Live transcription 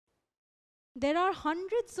There are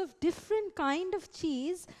hundreds of different kind of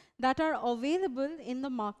cheese that are available in the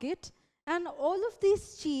market, and all of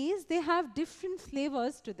these cheese, they have different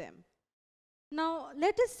flavors to them. Now,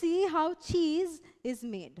 let us see how cheese is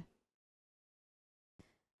made.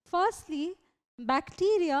 Firstly,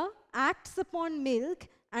 bacteria acts upon milk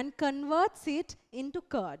and converts it into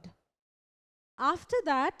curd. After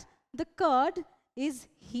that, the curd is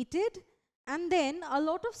heated and then a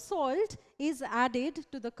lot of salt is added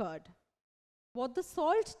to the curd. What the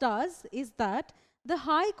salt does is that the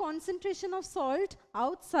high concentration of salt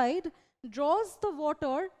outside draws the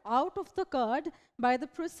water out of the curd by the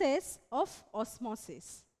process of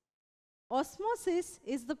osmosis. Osmosis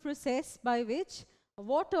is the process by which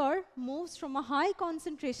water moves from a high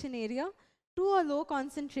concentration area to a low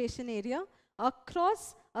concentration area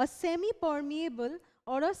across a semi-permeable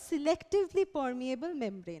or a selectively permeable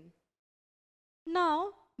membrane. Now,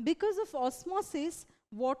 because of osmosis,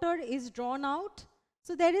 water is drawn out,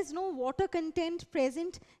 so there is no water content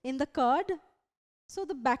present in the curd. So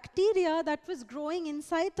the bacteria that was growing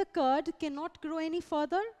inside the curd cannot grow any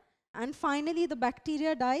further, and finally the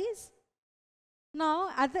bacteria dies.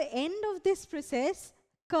 Now, at the end of this process,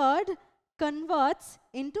 curd converts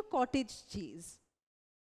into cottage cheese.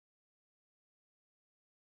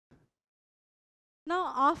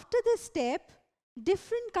 Now, after this step,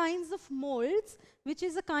 different kinds of molds, which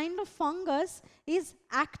is a kind of fungus, is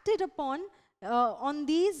acted upon on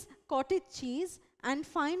these cottage cheese, and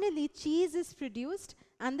finally cheese is produced,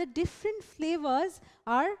 and the different flavors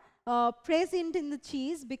are present in the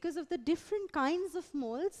cheese because of the different kinds of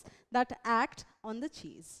molds that act on the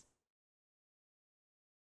cheese.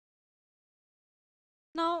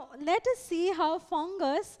 Now, let us see how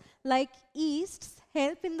fungus like yeasts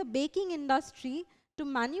help in the baking industry to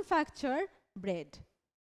manufacture bread.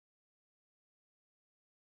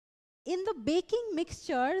 In the baking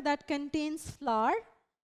mixture that contains flour,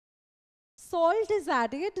 salt is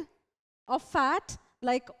added, a fat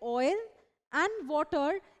like oil and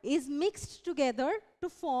water is mixed together to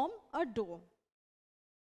form a dough.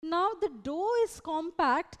 Now the dough is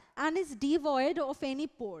compact and is devoid of any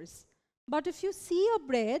pores. But if you see a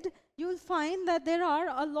bread, you will find that there are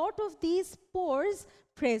a lot of these pores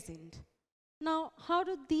present. Now, how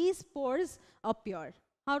do these pores appear?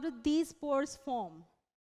 How do these pores form?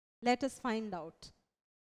 Let us find out.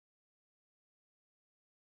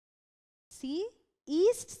 See,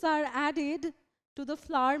 yeasts are added to the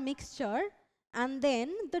flour mixture and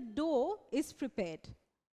then the dough is prepared.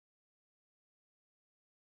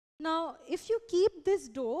 Now, if you keep this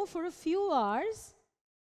dough for a few hours,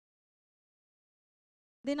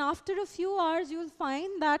 then after a few hours you will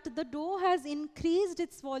find that the dough has increased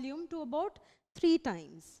its volume to about 3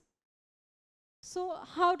 times. So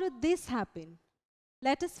how did this happen?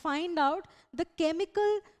 Let us find out the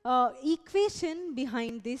chemical equation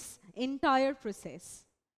behind this entire process.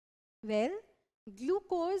 Well,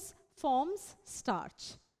 glucose forms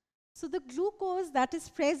starch. So the glucose that is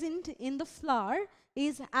present in the flour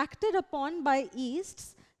is acted upon by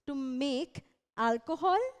yeasts to make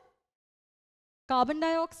alcohol, carbon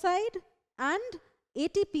dioxide, and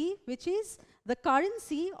ATP, which is the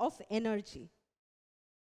currency of energy.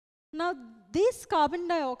 Now, this carbon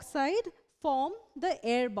dioxide form the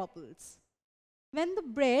air bubbles. When the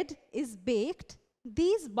bread is baked,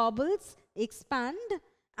 these bubbles expand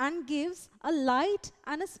and gives a light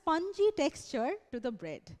and a spongy texture to the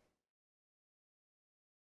bread.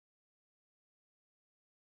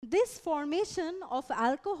 This formation of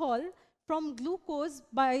alcohol from glucose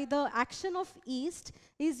by the action of yeast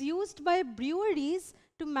is used by breweries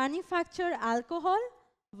to manufacture alcohol,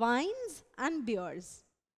 wines, and beers.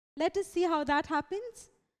 Let us see how that happens.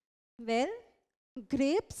 Well,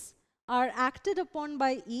 grapes are acted upon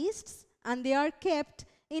by yeasts and they are kept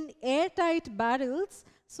in airtight barrels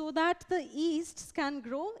so that the yeasts can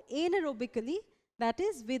grow anaerobically, that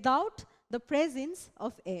is, without the presence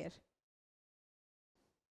of air.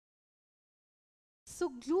 So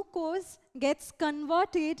glucose gets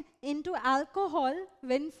converted into alcohol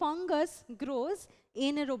when fungus grows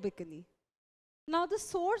anaerobically. Now the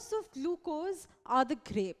source of glucose are the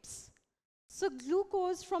grapes. So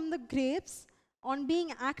glucose from the grapes, on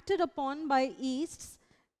being acted upon by yeasts,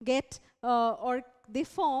 they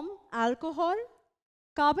form alcohol,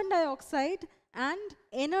 carbon dioxide, and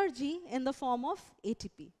energy in the form of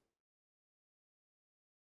ATP.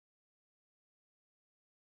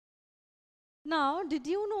 Now, did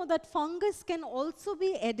you know that fungus can also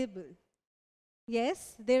be edible?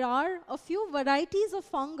 Yes, there are a few varieties of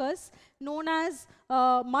fungus known as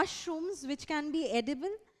mushrooms which can be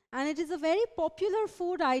edible, and it is a very popular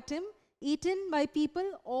food item eaten by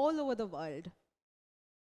people all over the world.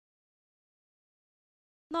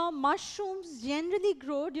 Now, mushrooms generally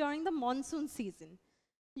grow during the monsoon season.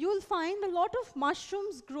 You will find a lot of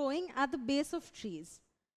mushrooms growing at the base of trees.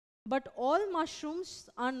 But all mushrooms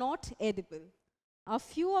are not edible. A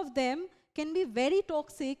few of them can be very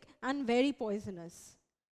toxic and very poisonous.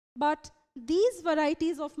 But these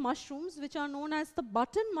varieties of mushrooms, which are known as the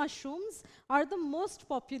button mushrooms, are the most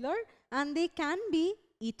popular and they can be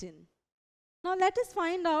eaten. Now let us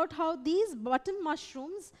find out how these button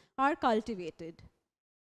mushrooms are cultivated.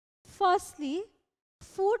 Firstly,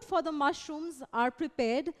 food for the mushrooms are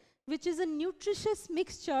prepared, which is a nutritious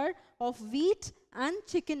mixture of wheat and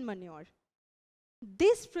chicken manure.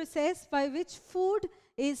 This process by which food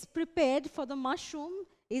is prepared for the mushroom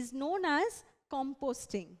is known as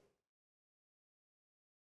composting.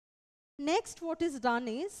 Next, what is done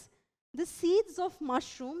is the seeds of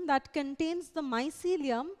mushroom that contains the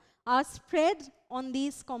mycelium are spread on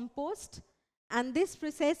these compost, and this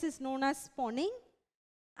process is known as spawning.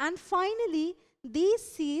 And finally, these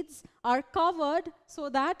seeds are covered so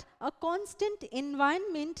that a constant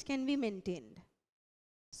environment can be maintained.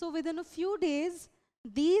 So within a few days,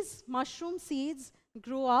 these mushroom seeds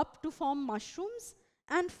grow up to form mushrooms,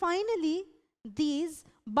 and finally, these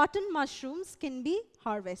button mushrooms can be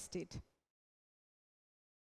harvested.